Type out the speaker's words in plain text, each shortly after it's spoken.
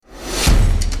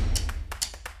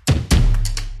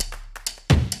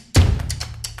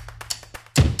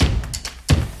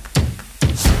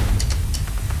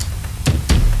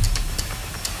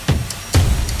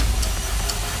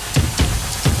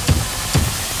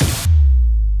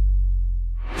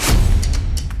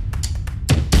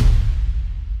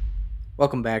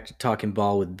Welcome back to Talking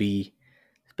Ball with B.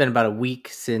 It's been about a week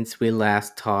since we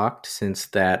last talked, since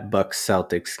that Bucks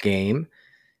Celtics game.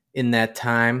 In that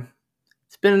time,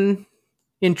 it's been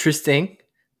interesting.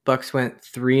 Bucks went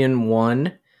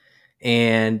 3-1,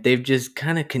 and they've just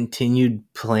kind of continued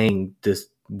playing this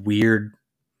weird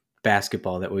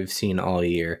basketball that we've seen all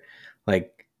year.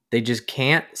 Like, they just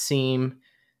can't seem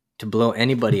to blow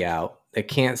anybody out. They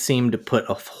can't seem to put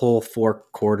a whole four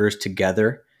quarters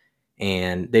together,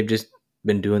 and they've just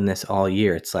been doing this all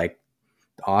year. It's like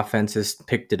the offense has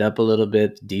picked it up a little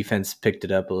bit, the defense picked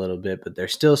it up a little bit, but they're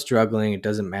still struggling. It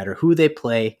doesn't matter who they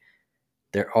play,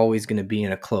 they're always going to be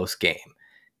in a close game.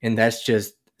 And that's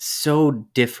just so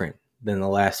different than the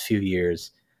last few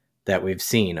years that we've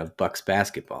seen of Bucks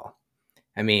basketball.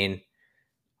 I mean,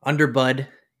 under Bud,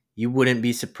 you wouldn't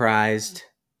be surprised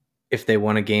if they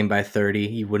won a game by 30.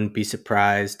 You wouldn't be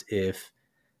surprised if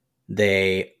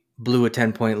they blew a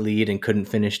 10-point lead and couldn't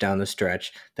finish down the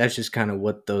stretch. That's just kind of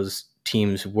what those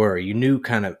teams were. You knew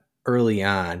kind of early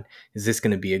on, is this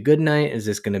going to be a good night? Is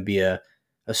this going to be a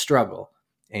struggle?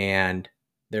 And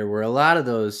there were a lot of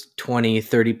those 20,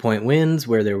 30-point wins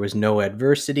where there was no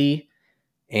adversity.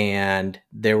 And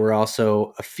there were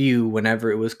also a few,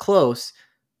 whenever it was close,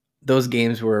 those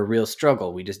games were a real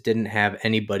struggle. We just didn't have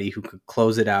anybody who could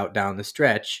close it out down the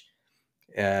stretch.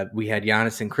 We had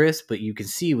Giannis and Chris, but you can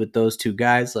see with those two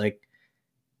guys, like,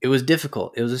 it was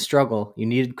difficult. It was a struggle. You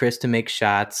needed Chris to make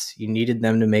shots. You needed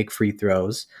them to make free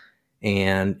throws,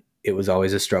 and it was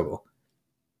always a struggle.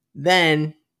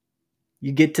 Then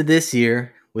you get to this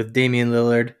year with Damian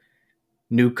Lillard,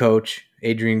 new coach,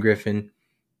 Adrian Griffin.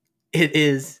 It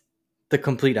is the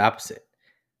complete opposite.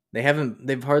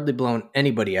 They've hardly blown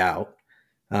anybody out.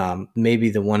 Maybe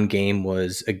the one game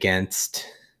was against,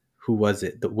 who was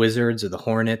it? The Wizards or the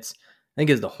Hornets? I think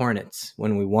it was the Hornets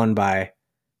when we won by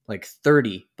like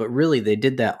 30, but really they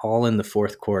did that all in the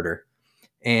fourth quarter.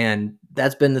 And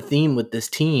that's been the theme with this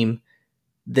team.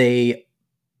 They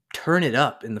turn it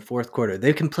up in the fourth quarter.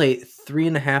 They can play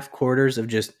 3.5 quarters of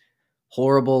just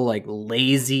horrible, like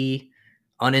lazy,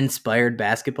 uninspired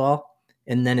basketball.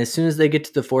 And then as soon as they get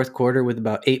to the fourth quarter with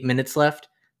about 8 minutes left,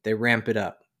 they ramp it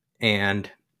up. And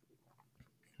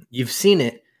you've seen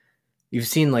it. You've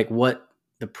seen like what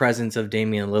the presence of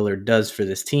Damian Lillard does for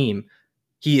this team.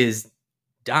 He is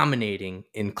dominating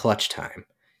in clutch time.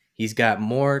 He's got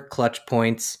more clutch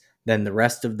points than the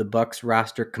rest of the Bucks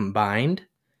roster combined.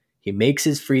 He makes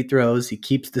his free throws. He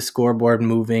keeps the scoreboard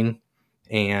moving.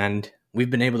 And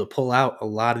we've been able to pull out a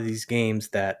lot of these games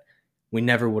that we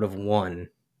never would have won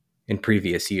in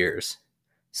previous years.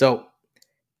 So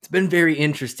it's been very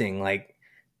interesting. Like,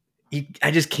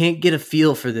 I just can't get a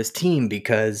feel for this team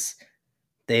because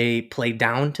they play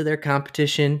down to their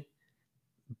competition,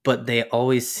 but they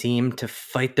always seem to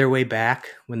fight their way back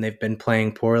when they've been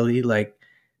playing poorly.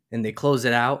 And they close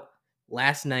it out.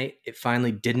 Last night, it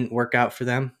finally didn't work out for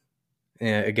them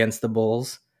against the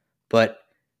Bulls. But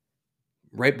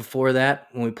right before that,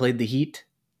 when we played the Heat,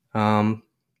 a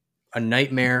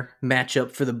nightmare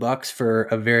matchup for the Bucks for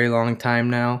a very long time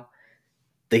now.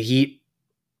 The Heat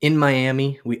in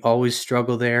Miami, we always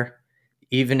struggle there.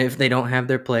 Even if they don't have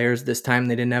their players, this time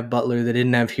they didn't have Butler, they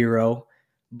didn't have Hero,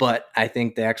 but I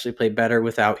think they actually play better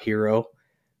without Hero.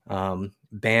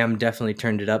 Bam definitely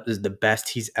turned it up. This is the best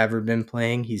he's ever been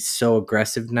playing. He's so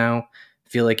aggressive now. I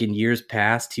feel like in years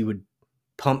past, he would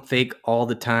pump fake all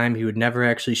the time. He would never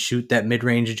actually shoot that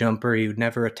mid-range jumper. He would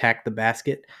never attack the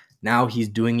basket. Now he's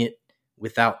doing it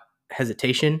without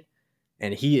hesitation,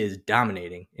 and he is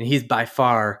dominating. And he's by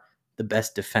far the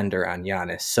best defender on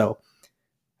Giannis. So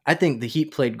I think the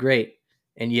Heat played great,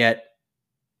 and yet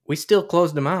we still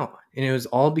closed them out. And it was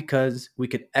all because we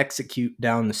could execute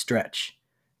down the stretch.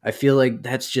 I feel like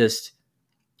that's just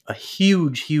a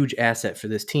huge, huge asset for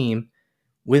this team.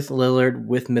 With Lillard,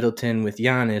 with Middleton, with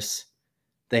Giannis,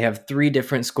 they have 3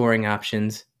 different scoring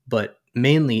options, but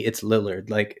mainly it's Lillard.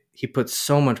 Like, he puts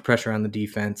so much pressure on the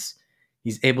defense.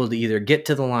 He's able to either get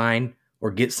to the line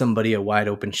or get somebody a wide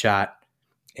open shot.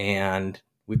 And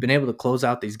we've been able to close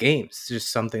out these games. It's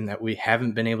just something that we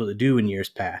haven't been able to do in years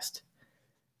past.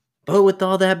 But with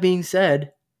all that being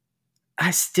said,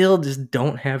 I still just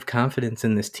don't have confidence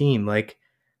in this team. Like,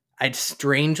 I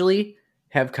strangely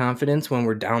have confidence when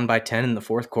we're down by 10 in the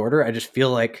fourth quarter. I just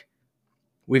feel like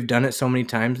we've done it so many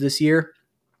times this year.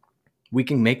 We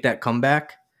can make that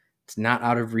comeback. It's not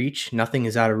out of reach. Nothing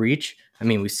is out of reach. I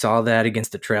mean, we saw that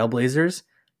against the Trailblazers,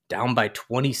 down by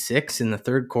 26 in the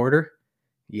third quarter.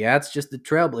 Yeah, it's just the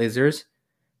Trailblazers,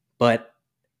 but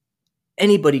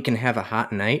anybody can have a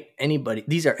hot night. Anybody.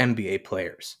 These are NBA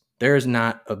players. There is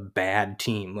not a bad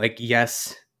team. Like,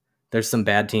 yes, there's some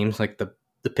bad teams. Like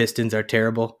the Pistons are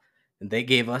terrible. They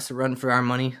gave us a run for our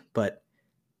money, but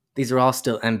these are all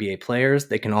still NBA players.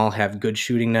 They can all have good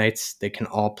shooting nights. They can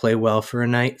all play well for a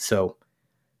night. So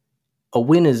a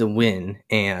win is a win,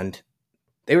 and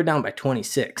they were down by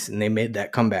 26, and they made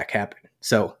that comeback happen.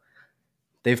 So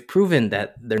they've proven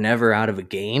that they're never out of a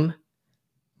game,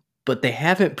 but they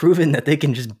haven't proven that they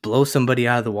can just blow somebody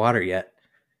out of the water yet.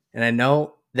 And I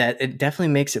know that it definitely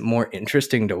makes it more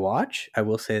interesting to watch. I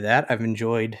will say that. I've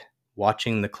enjoyed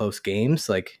watching the close games.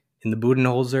 Like in the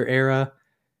Budenholzer era,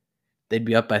 they'd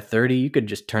be up by 30. You could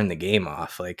just turn the game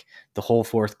off. Like the whole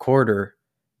fourth quarter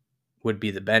would be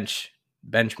the bench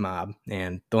mob.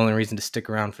 And the only reason to stick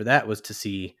around for that was to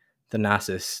see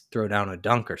Thanasis throw down a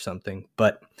dunk or something.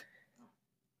 But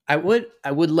I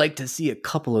would like to see a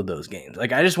couple of those games.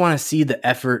 Like I just want to see the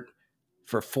effort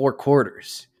for 4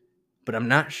 quarters. But I'm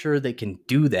not sure they can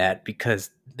do that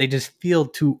because they just feel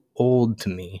too old to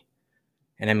me.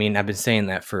 And I mean, I've been saying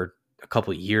that for a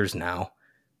couple of years now.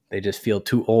 They just feel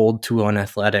too old, too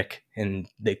unathletic, and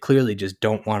they clearly just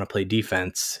don't want to play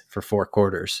defense for 4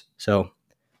 quarters. So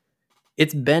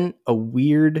it's been a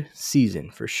weird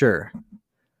season for sure.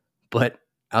 But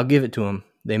I'll give it to them.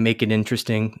 They make it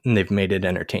interesting, and they've made it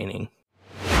entertaining.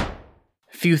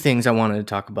 Few things I wanted to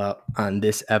talk about on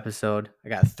this episode. I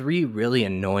got 3 really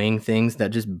annoying things that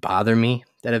just bother me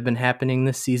that have been happening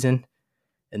this season.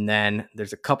 And then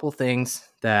there's a couple things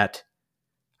that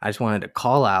I just wanted to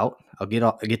call out. I'll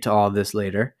get to all of this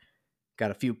later.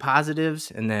 Got a few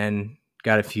positives and then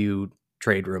got a few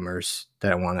trade rumors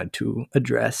that I wanted to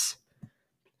address.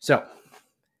 So,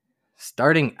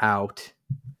 starting out,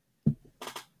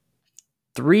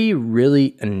 3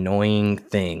 really annoying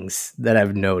things that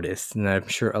I've noticed, and I'm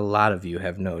sure a lot of you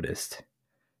have noticed.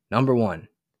 Number 1,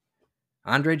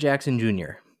 Andre Jackson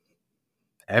Jr.,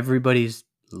 everybody's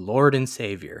Lord and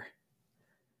Savior.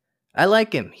 I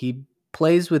like him. He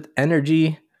plays with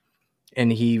energy, and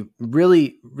he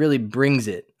really, really brings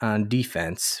it on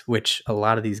defense, which a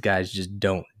lot of these guys just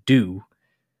don't do.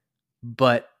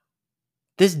 But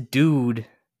this dude,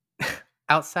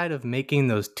 outside of making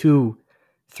those 2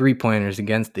 3-pointers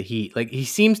against the Heat, like he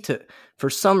seems to, for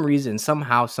some reason,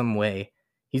 somehow, some way,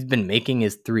 he's been making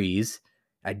his threes.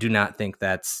 I do not think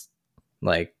that's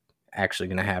like actually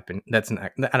going to happen.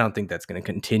 I don't think that's going to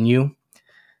continue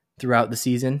throughout the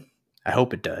season. I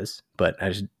hope it does, but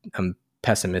I'm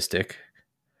pessimistic.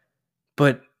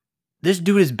 But this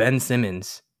dude is Ben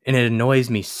Simmons, and it annoys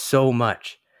me so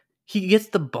much. He gets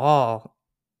the ball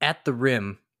at the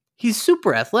rim. He's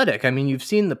super athletic. I mean, you've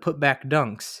seen the putback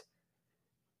dunks.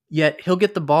 Yet he'll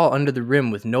get the ball under the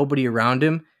rim with nobody around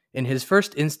him, and his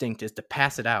first instinct is to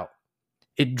pass it out.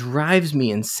 It drives me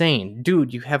insane.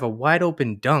 Dude, you have a wide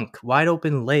open dunk, wide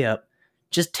open layup.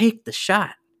 Just take the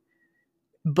shot.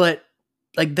 But,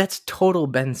 like, that's total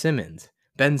Ben Simmons.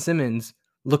 Ben Simmons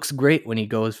looks great when he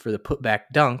goes for the putback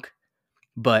dunk,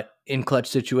 but in clutch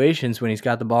situations when he's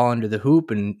got the ball under the hoop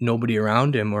and nobody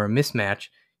around him or a mismatch,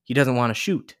 he doesn't want to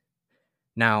shoot.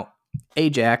 Now,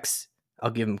 Ajax,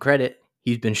 I'll give him credit.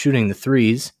 He's been shooting the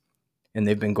threes, and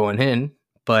they've been going in,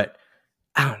 but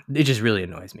it just really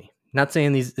annoys me. Not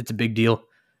saying it's a big deal,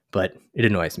 but it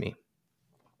annoys me.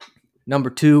 Number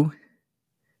 2,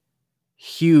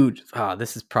 huge.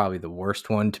 This is probably the worst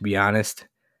one, to be honest.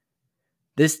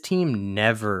 This team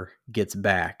never gets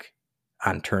back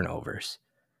on turnovers.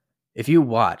 If you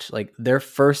watch, like, their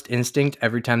first instinct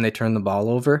every time they turn the ball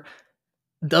over,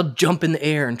 they'll jump in the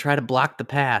air and try to block the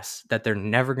pass that they're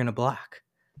never going to block.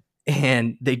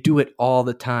 And they do it all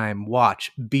the time.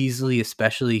 Watch Beasley,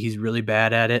 especially. He's really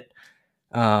bad at it.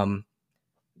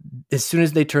 As soon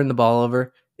as they turn the ball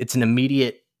over, it's an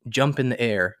immediate jump in the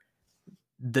air.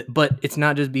 But it's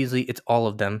not just Beasley, it's all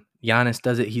of them. Giannis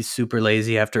does it. He's super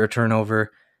lazy after a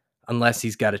turnover, unless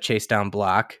he's got a chase down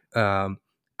block.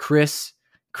 Chris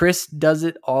does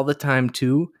it all the time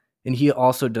too, and he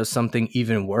also does something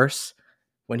even worse.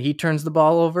 When he turns the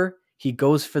ball over, he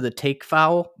goes for the take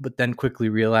foul, but then quickly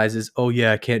realizes, oh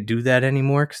yeah, I can't do that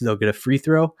anymore because they'll get a free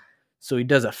throw. So he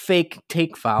does a fake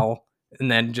take foul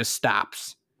and then just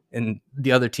stops, and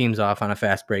the other team's off on a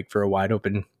fast break for a wide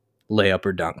open layup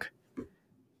or dunk.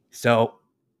 So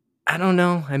I don't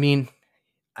know. I mean,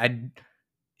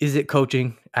 is it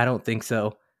coaching? I don't think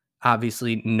so.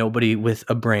 Obviously, nobody with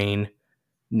a brain,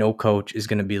 no coach is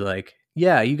going to be like,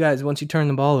 yeah, you guys, once you turn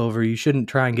the ball over, you shouldn't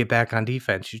try and get back on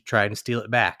defense. You should try and steal it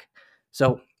back.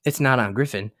 So it's not on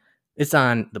Griffin. It's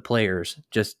on the players.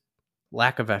 Just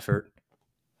lack of effort,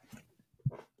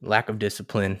 lack of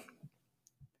discipline.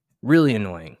 Really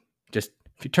annoying. Just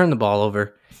if you turn the ball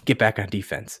over, get back on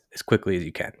defense as quickly as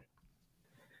you can.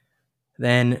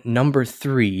 Then number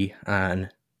 3 on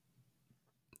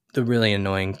the really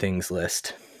annoying things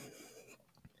list.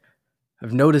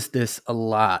 I've noticed this a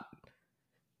lot.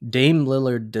 Dame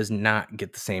Lillard does not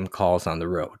get the same calls on the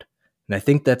road. And I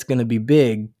think that's going to be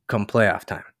big come playoff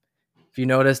time. If you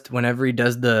noticed, whenever he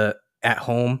does the at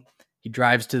home, he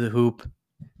drives to the hoop,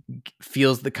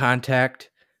 feels the contact,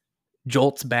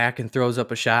 jolts back and throws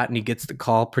up a shot, and he gets the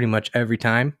call pretty much every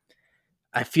time.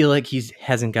 I feel like he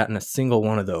hasn't gotten a single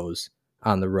one of those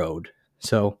on the road.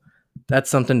 So that's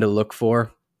something to look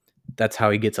for. That's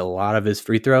how he gets a lot of his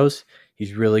free throws.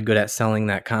 He's really good at selling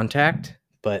that contact,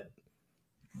 but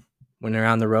when they're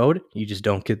on the road, you just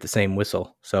don't get the same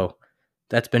whistle. So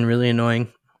that's been really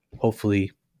annoying.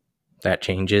 Hopefully that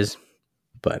changes,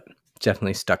 but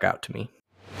definitely stuck out to me.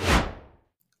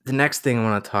 The next thing I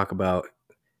want to talk about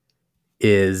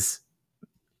is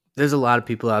there's a lot of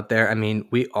people out there. I mean,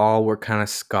 we all were kind of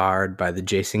scarred by the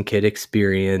Jason Kidd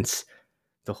experience,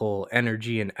 the whole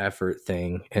energy and effort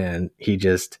thing. And he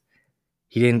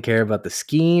didn't care about the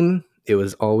scheme. It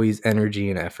was always energy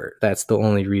and effort. That's the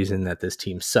only reason that this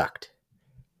team sucked.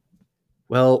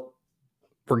 Well,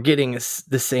 we're getting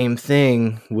the same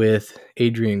thing with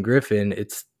Adrian Griffin.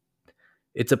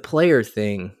 It's a player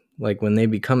thing. Like when they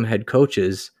become head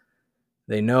coaches,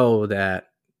 they know that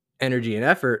energy and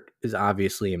effort is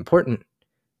obviously important.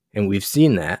 And we've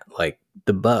seen that. Like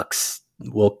the Bucks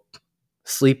will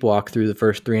sleepwalk through the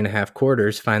first 3.5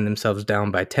 quarters, find themselves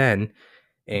down by 10,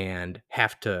 and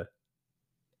have to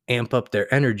amp up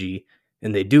their energy,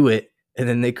 and they do it, and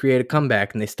then they create a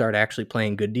comeback and they start actually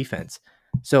playing good defense.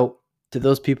 So to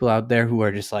those people out there who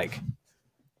are just like,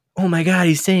 oh my God,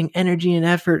 he's saying energy and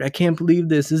effort. I can't believe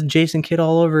this. This is Jason Kidd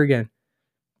all over again.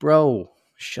 Bro,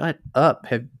 shut up.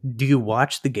 Do you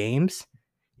watch the games?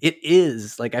 It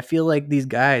is. Like, I feel like these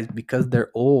guys, because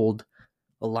they're old,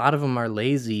 a lot of them are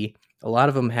lazy. A lot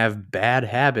of them have bad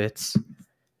habits.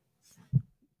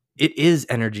 It is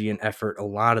energy and effort a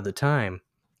lot of the time,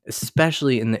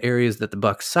 especially in the areas that the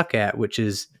Bucks suck at, which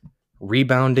is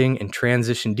rebounding and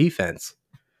transition defense.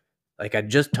 Like I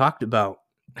just talked about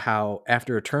how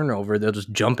after a turnover, they'll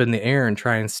just jump in the air and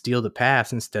try and steal the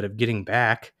pass instead of getting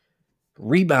back.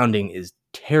 Rebounding is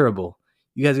terrible.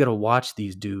 You guys got to watch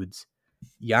these dudes.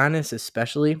 Giannis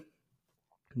especially.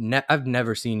 I've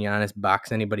never seen Giannis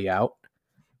box anybody out.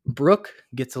 Brook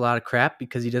gets a lot of crap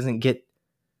because he doesn't get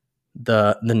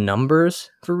the numbers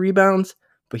for rebounds,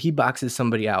 but he boxes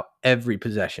somebody out every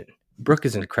possession. Brook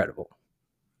is incredible.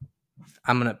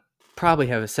 I'm going to probably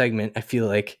have a segment, I feel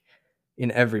like,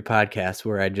 in every podcast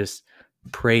where I just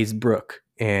praise Brook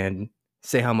and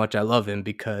say how much I love him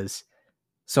because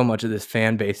so much of this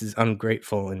fan base is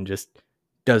ungrateful and just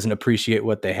doesn't appreciate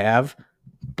what they have.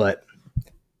 But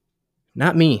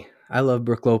not me. I love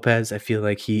Brook Lopez. I feel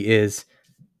like he is.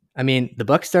 I mean, the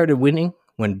Bucks started winning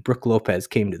when Brook Lopez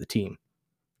came to the team.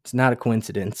 It's not a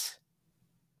coincidence.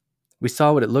 We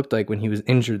saw what it looked like when he was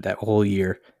injured that whole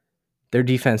year. Their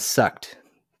defense sucked.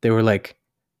 They were like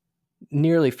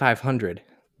nearly 500.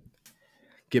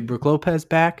 Get Brook Lopez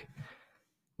back,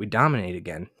 we dominate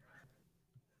again.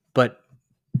 But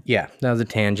yeah, that was a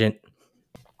tangent.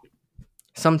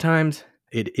 Sometimes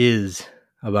it is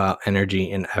about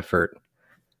energy and effort.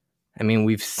 I mean,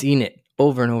 we've seen it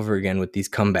over and over again with these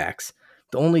comebacks.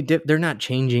 The only they're not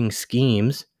changing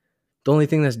schemes. The only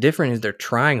thing that's different is they're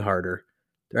trying harder.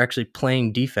 They're actually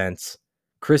playing defense.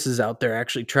 Chris is out there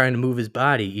actually trying to move his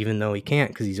body, even though he can't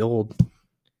because he's old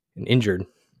and injured.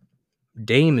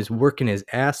 Dame is working his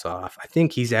ass off. I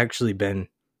think he's actually been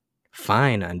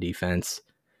fine on defense.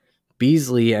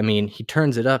 Beasley, I mean, he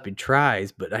turns it up, he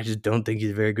tries, but I just don't think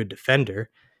he's a very good defender.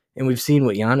 And we've seen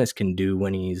what Giannis can do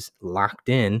when he's locked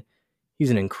in.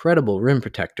 He's an incredible rim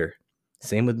protector.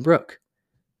 Same with Brook.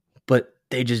 But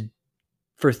they just,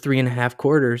 for 3.5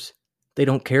 quarters, they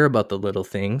don't care about the little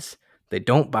things. They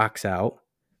don't box out.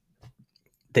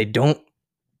 They don't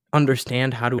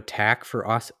understand how to attack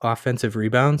for offensive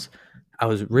rebounds. I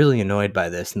was really annoyed by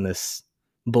this in this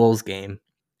Bulls game.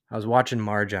 I was watching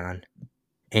Marjon,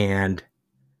 and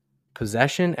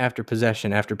possession after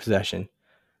possession after possession,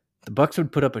 the Bucks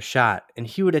would put up a shot, and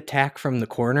he would attack from the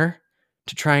corner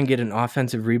to try and get an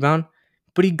offensive rebound,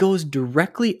 but he goes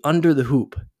directly under the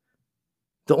hoop.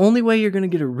 The only way you're going to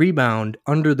get a rebound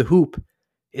under the hoop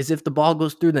is if the ball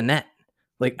goes through the net.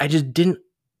 Like, it just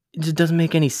doesn't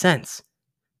make any sense.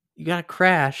 You got to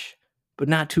crash, but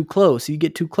not too close. You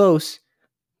get too close,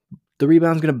 the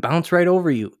rebound's going to bounce right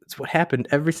over you. It's what happened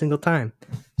every single time.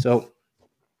 So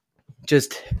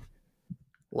just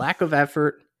lack of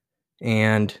effort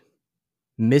and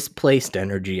misplaced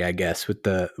energy, I guess, with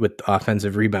the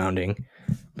offensive rebounding.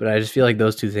 But I just feel like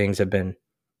those two things have been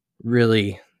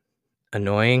really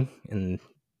annoying and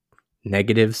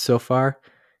negative so far,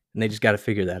 and they just got to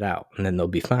figure that out, and then they'll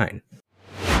be fine.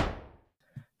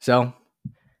 So,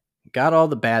 got all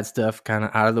the bad stuff kind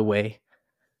of out of the way.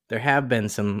 There have been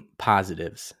some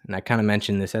positives, and I kind of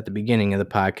mentioned this at the beginning of the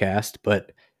podcast,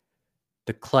 but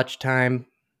the clutch time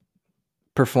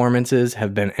performances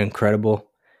have been incredible.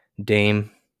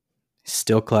 Dame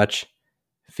still clutch.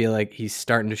 I feel like he's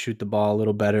starting to shoot the ball a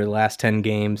little better the last 10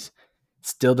 games.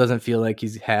 Still doesn't feel like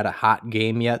he's had a hot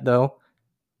game yet, though.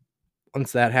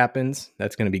 Once that happens,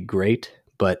 that's going to be great.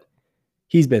 But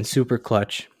he's been super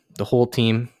clutch. The whole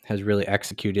team has really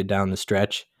executed down the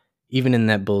stretch. Even in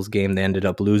that Bulls game, they ended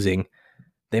up losing.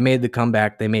 They made the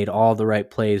comeback. They made all the right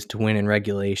plays to win in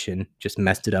regulation. Just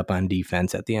messed it up on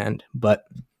defense at the end. But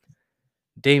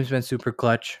Dame's been super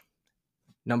clutch.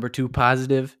 Number 2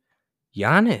 positive,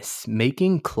 Giannis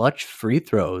making clutch free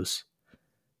throws.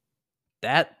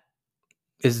 That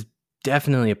is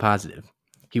definitely a positive.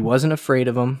 He wasn't afraid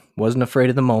of them, wasn't afraid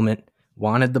of the moment,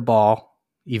 wanted the ball,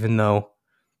 even though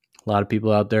a lot of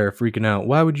people out there are freaking out.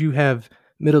 Why would you have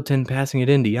Middleton passing it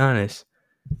into Giannis?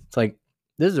 It's like,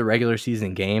 this is a regular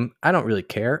season game. I don't really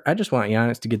care. I just want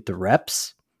Giannis to get the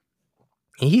reps.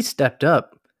 And he stepped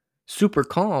up, super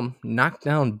calm, knocked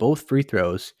down both free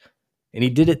throws, and he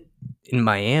did it in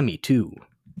Miami too.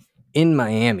 In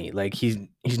Miami, like he's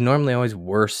normally always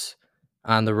worse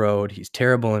on the road. He's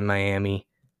terrible in Miami,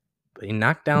 but he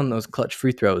knocked down those clutch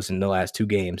free throws in the last 2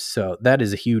 games. So that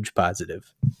is a huge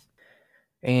positive.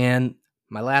 And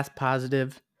my last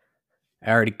positive,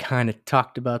 I already kind of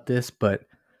talked about this, but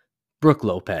Brook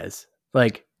Lopez,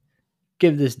 like,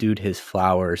 give this dude his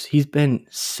flowers. He's been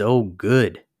so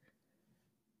good.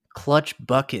 Clutch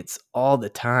buckets all the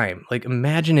time. Like,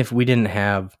 imagine if we didn't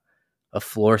have a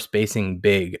floor spacing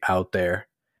big out there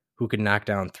who could knock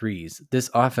down threes. This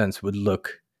offense would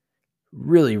look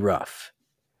really rough.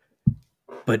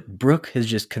 But Brook has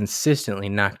just consistently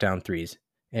knocked down threes.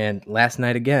 And last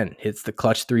night again, hits the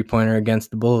clutch 3-pointer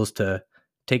against the Bulls to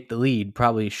take the lead.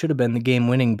 Probably should have been the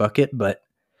game-winning bucket, but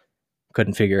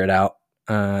couldn't figure it out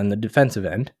on the defensive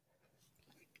end.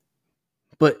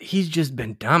 But he's just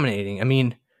been dominating. I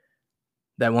mean,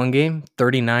 that one game,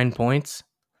 39 points.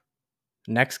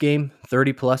 Next game,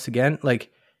 30 plus again.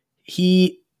 Like,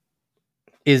 he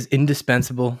is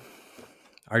indispensable.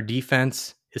 Our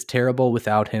defense is terrible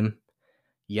without him.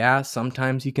 Yeah,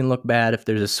 sometimes he can look bad if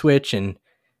there's a switch and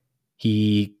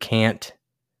he can't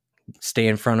stay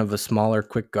in front of a smaller,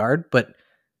 quick guard, but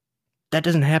that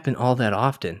doesn't happen all that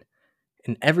often.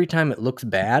 And every time it looks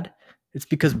bad, it's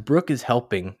because Brook is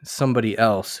helping somebody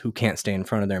else who can't stay in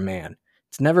front of their man.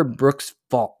 It's never Brook's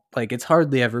fault. Like, it's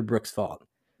hardly ever Brook's fault.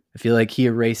 I feel like he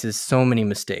erases so many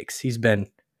mistakes. He's been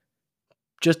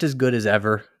just as good as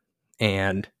ever,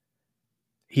 and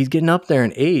he's getting up there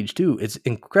in age, too. It's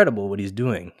incredible what he's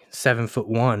doing.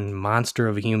 7'1", monster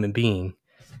of a human being,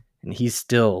 and he's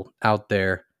still out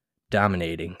there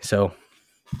dominating. So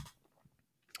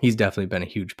he's definitely been a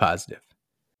huge positive.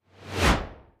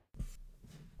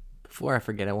 Before I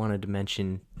forget, I wanted to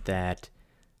mention that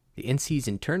the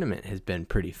in-season tournament has been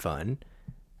pretty fun.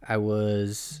 I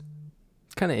was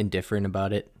kind of indifferent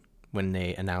about it when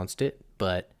they announced it,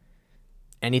 but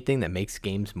anything that makes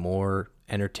games more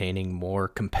entertaining, more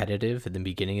competitive at the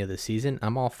beginning of the season,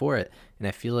 I'm all for it, and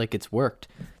I feel like it's worked.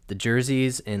 The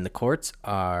jerseys and the courts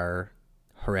are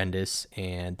horrendous,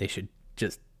 and they should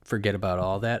just forget about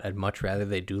all that. I'd much rather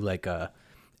they do like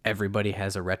everybody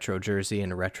has a retro jersey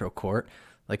and a retro court.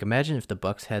 Like, imagine if the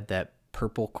Bucks had that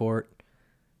purple court,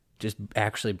 just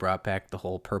actually brought back the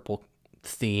whole purple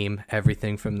theme,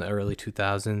 everything from the early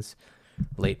 2000s,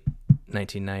 late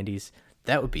 1990s.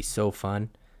 That would be so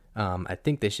fun. I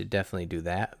think they should definitely do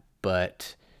that.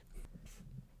 But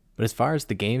as far as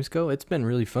the games go, it's been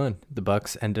really fun. The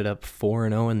Bucks ended up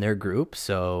 4-0 in their group,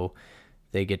 so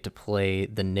they get to play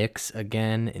the Knicks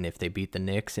again. And if they beat the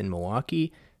Knicks in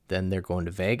Milwaukee, then they're going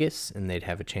to Vegas, and they'd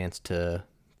have a chance to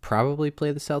probably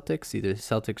play the Celtics, either the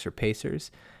Celtics or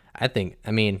Pacers. I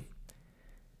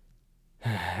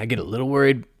get a little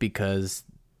worried because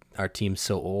our team's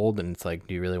so old, and it's like,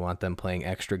 do you really want them playing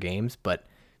extra games? But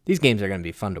these games are going to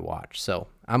be fun to watch, so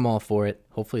I'm all for it.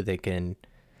 Hopefully they can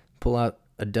pull out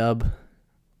a dub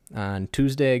on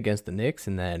Tuesday against the Knicks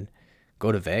and then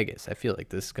go to Vegas. I feel like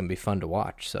this is going to be fun to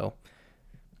watch. So,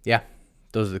 yeah,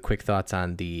 those are the quick thoughts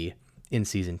on the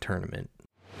in-season tournament.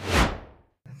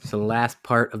 So the last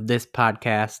part of this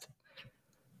podcast,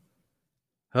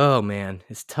 oh man,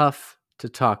 it's tough to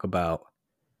talk about,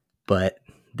 but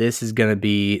this is going to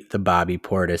be the Bobby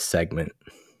Portis segment.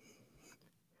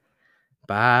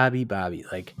 Bobby,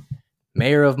 like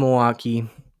mayor of Milwaukee,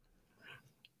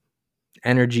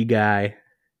 energy guy.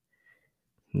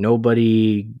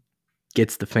 Nobody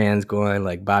gets the fans going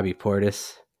like Bobby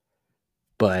Portis,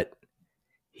 but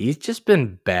he's just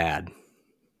been bad.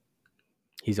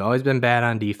 He's always been bad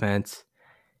on defense,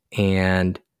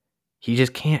 and he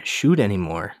just can't shoot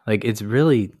anymore. Like, it's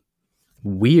really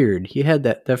weird. He had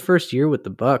that first year with the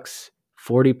Bucks,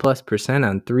 40+%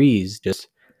 on threes. Just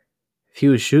if he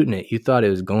was shooting it, you thought it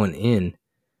was going in.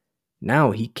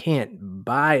 Now he can't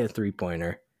buy a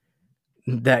three-pointer.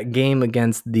 That game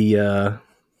against the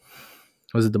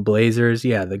was it the Blazers?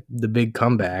 Yeah, the big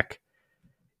comeback.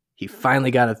 He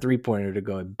finally got a three-pointer to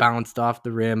go. It bounced off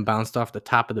the rim, bounced off the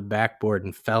top of the backboard,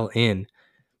 and fell in.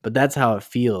 But that's how it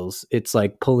feels. It's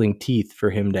like pulling teeth for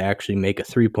him to actually make a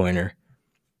three-pointer.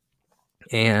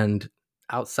 And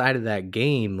outside of that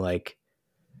game, like,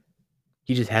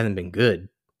 he just hasn't been good.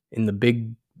 In the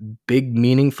big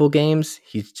meaningful games,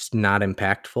 he's just not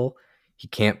impactful.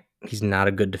 He's not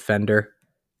a good defender.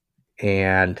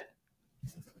 And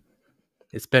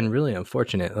it's been really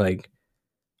unfortunate. Like,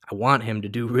 I want him to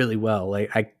do really well.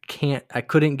 Like, I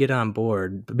couldn't get on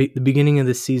board. The beginning of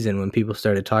the season when people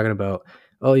started talking about,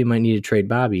 oh, you might need to trade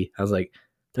Bobby. I was like,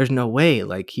 there's no way.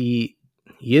 Like, he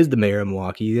is the mayor of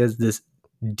Milwaukee. He has this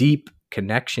deep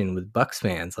connection with Bucks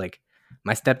fans. Like,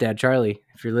 my stepdad, Charlie,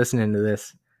 if you're listening to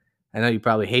this, I know you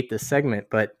probably hate this segment,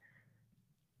 but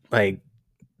like,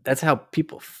 that's how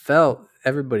people felt.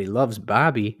 Everybody loves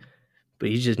Bobby, but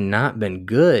he's just not been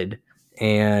good.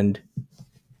 And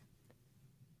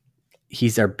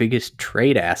he's our biggest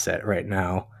trade asset right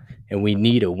now, and we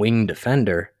need a wing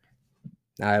defender.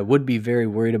 I would be very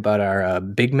worried about our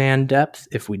big man depth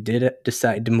if we did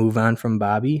decide to move on from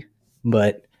Bobby,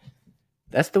 but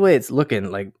that's the way it's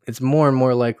looking. Like, it's more and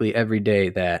more likely every day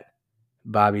that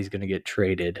Bobby's going to get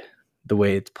traded the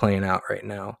way it's playing out right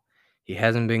now. He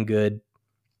hasn't been good.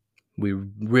 We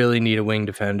really need a wing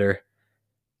defender,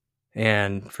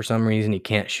 and for some reason he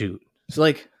can't shoot. So,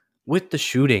 like, with the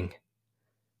shooting,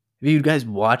 have you guys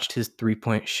watched his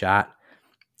three-point shot?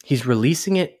 He's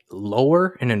releasing it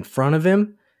lower and in front of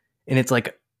him, and it's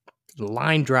like a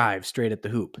line drive straight at the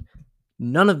hoop.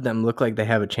 None of them look like they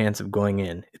have a chance of going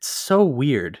in. It's so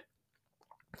weird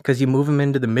because you move him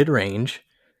into the mid-range,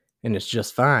 and it's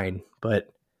just fine.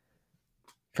 But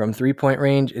from three-point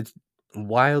range, it's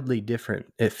wildly different,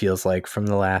 it feels like, from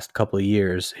the last couple of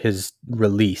years. His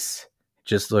release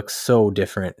just looks so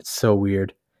different. It's so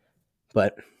weird.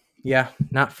 But, yeah,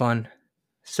 not fun.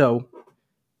 So,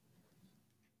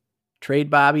 trade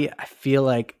Bobby, I feel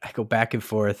like I go back and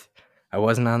forth. I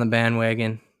wasn't on the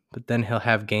bandwagon, but then he'll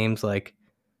have games like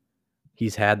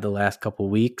he's had the last couple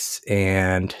weeks,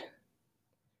 and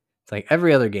it's like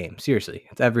every other game. Seriously,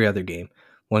 it's every other game.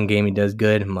 One game he does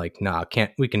good, I'm like, nah,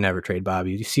 we can never trade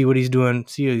Bobby. You see what he's doing?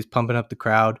 See how he's pumping up the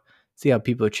crowd? See how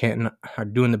people are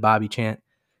doing the Bobby chant?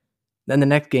 Then the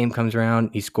next game comes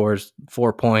around, he scores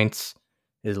 4 points,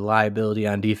 is a liability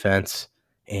on defense,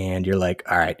 and you're like,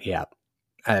 all right, yeah,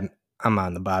 I'm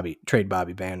on the trade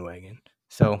Bobby bandwagon.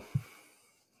 So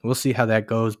we'll see how that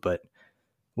goes, but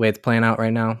the way it's playing out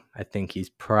right now, I think he's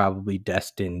probably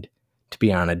destined to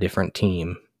be on a different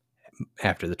team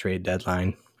after the trade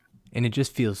deadline. And it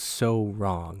just feels so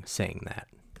wrong saying that.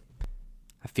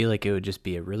 I feel like it would just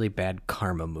be a really bad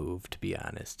karma move, to be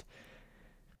honest.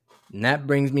 And that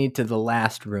brings me to the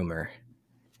last rumor.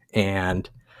 And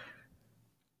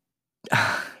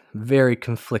very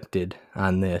conflicted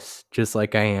on this, just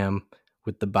like I am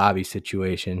with the Bobby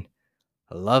situation.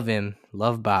 I love him,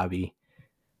 love Bobby,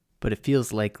 but it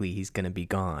feels likely he's going to be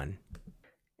gone.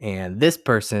 And this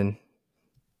person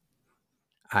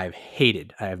I've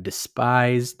hated. I have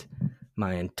despised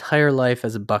my entire life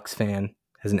as a Bucks fan,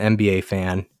 as an NBA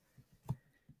fan.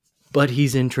 But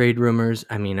he's in trade rumors.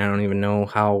 I mean, I don't even know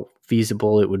how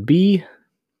feasible it would be.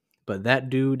 But that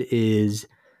dude is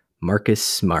Marcus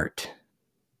Smart.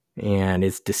 And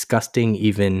it's disgusting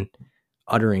even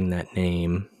uttering that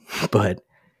name. But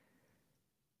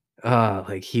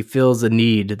like, he fills a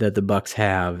need that the Bucks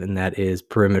have, and that is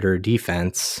perimeter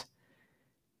defense.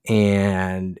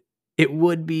 And it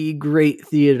would be great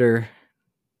theater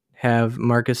have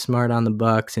Marcus Smart on the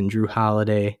Bucks and Drew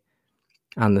Holiday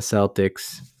on the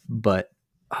Celtics, but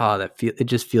it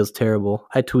just feels terrible.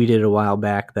 I tweeted a while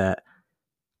back that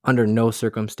under no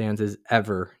circumstances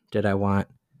ever did I want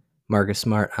Marcus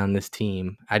Smart on this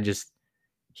team.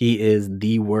 He is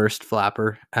the worst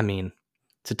flopper. I mean,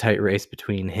 it's a tight race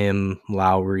between him,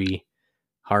 Lowry,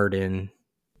 Harden,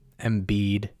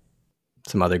 Embiid,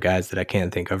 some other guys that I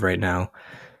can't think of right now.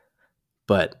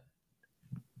 But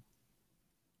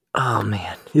oh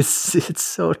man, it's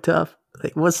so tough.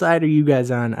 Like, what side are you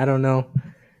guys on? I don't know.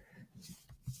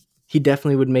 He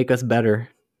definitely would make us better,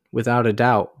 without a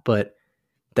doubt, but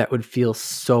that would feel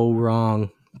so wrong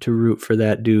to root for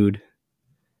that dude.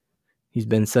 He's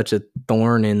been such a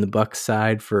thorn in the Bucs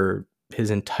side for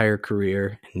his entire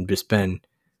career and just been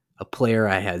a player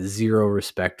I had zero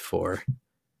respect for.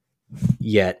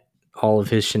 Yet all of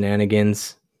his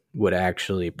shenanigans would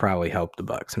actually probably help the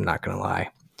Bucs. I'm not going to lie.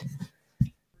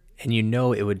 And you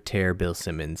know it would tear Bill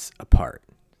Simmons apart.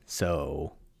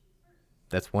 So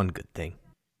that's one good thing.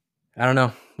 I don't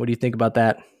know. What do you think about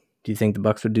that? Do you think the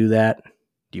Bucs would do that?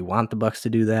 Do you want the Bucs to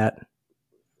do that?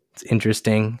 It's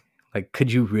interesting. Like,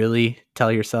 could you really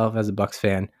tell yourself as a Bucs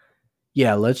fan,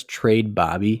 yeah, let's trade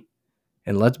Bobby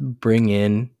and let's bring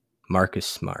in Marcus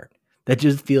Smart? That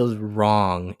just feels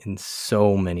wrong in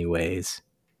so many ways.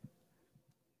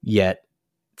 Yet,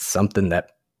 it's something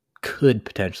that could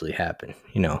potentially happen,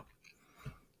 you know.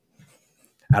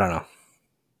 I don't know.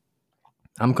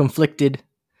 I'm conflicted.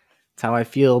 That's how I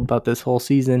feel about this whole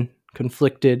season.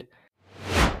 Conflicted.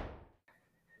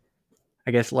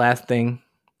 I guess last thing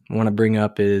I want to bring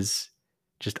up is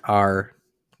just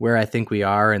where I think we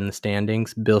are in the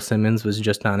standings. Bill Simmons was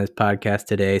just on his podcast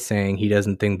today saying he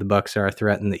doesn't think the Bucs are a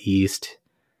threat in the East.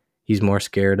 He's more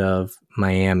scared of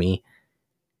Miami.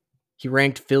 He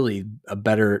ranked Philly a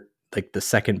better, like the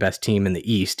second best team in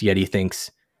the East, yet he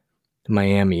thinks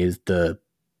Miami is the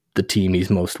team he's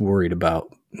most worried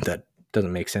about. That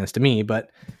doesn't make sense to me,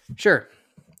 but sure.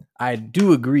 I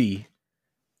do agree.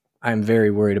 I'm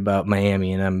very worried about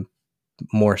Miami, and I'm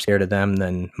more scared of them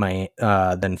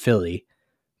than Philly.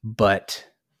 But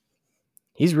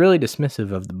he's really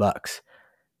dismissive of the Bucs,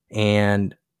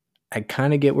 and I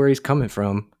kind of get where he's coming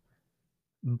from.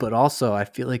 But also, I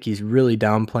feel like he's really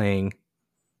downplaying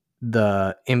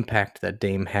the impact that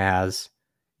Dame has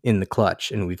in the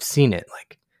clutch, and we've seen it.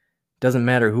 Like, doesn't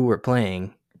matter who we're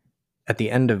playing. At the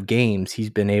end of games, he's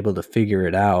been able to figure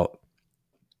it out,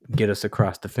 get us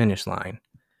across the finish line.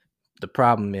 The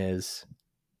problem is,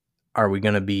 are we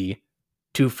going to be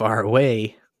too far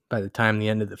away by the time the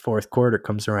end of the fourth quarter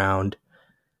comes around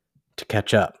to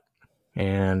catch up?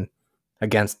 And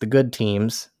against the good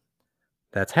teams,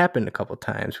 that's happened a couple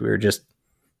times. We were just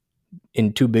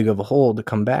in too big of a hole to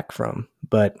come back from.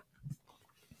 But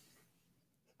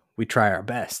we try our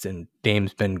best, and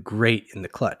Dame's been great in the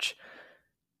clutch.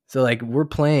 So, like, we're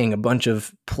playing a bunch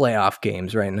of playoff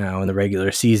games right now in the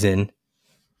regular season.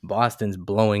 Boston's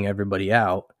blowing everybody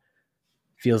out.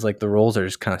 Feels like the roles are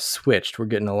just kind of switched. We're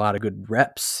getting a lot of good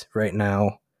reps right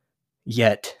now.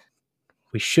 Yet,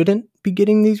 we shouldn't be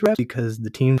getting these reps because the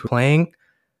teams we're playing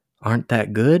aren't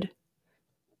that good.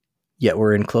 Yet,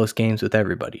 we're in close games with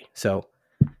everybody. So,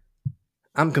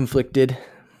 I'm conflicted.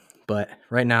 But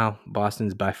right now,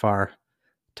 Boston's by far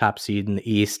top seed in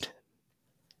the East.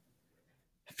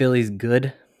 Philly's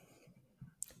good.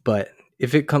 But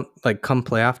if it come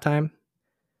playoff time,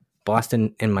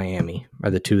 Boston and Miami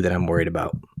are the two that I'm worried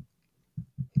about.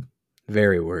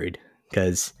 Very worried,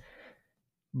 because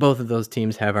both of those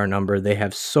teams have our number. They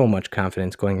have so much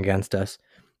confidence going against us.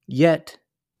 Yet,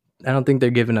 I don't think they're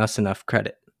giving us enough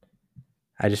credit.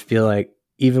 I just feel like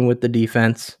even with the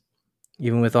defense,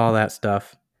 even with all that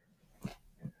stuff,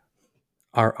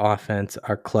 our offense,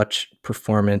 our clutch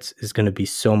performance is going to be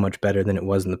so much better than it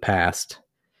was in the past.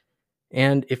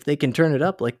 And if they can turn it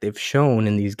up like they've shown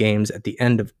in these games at the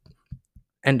end of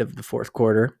the fourth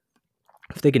quarter,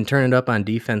 if they can turn it up on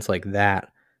defense like that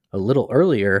a little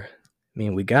earlier, I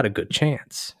mean, we got a good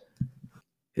chance.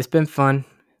 It's been fun.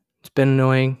 It's been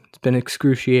annoying. It's been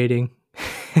excruciating.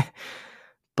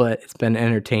 But it's been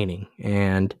entertaining.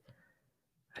 And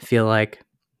I feel like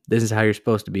this is how you're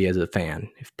supposed to be as a fan.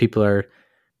 If people are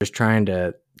just trying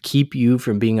to keep you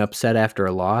from being upset after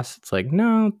a loss, it's like,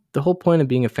 no, the whole point of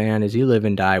being a fan is you live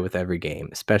and die with every game,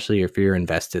 especially if you're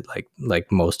invested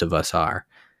like most of us are.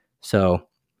 So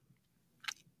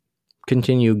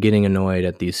continue getting annoyed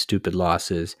at these stupid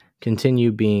losses.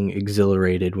 Continue being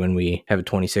exhilarated when we have a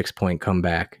 26-point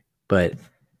comeback. But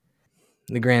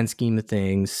in the grand scheme of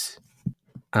things,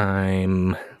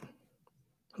 I'm a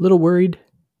little worried,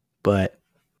 but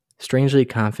strangely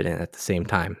confident at the same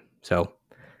time. So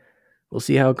we'll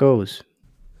see how it goes.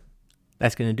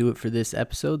 That's going to do it for this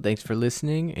episode. Thanks for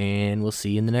listening, and we'll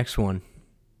see you in the next one.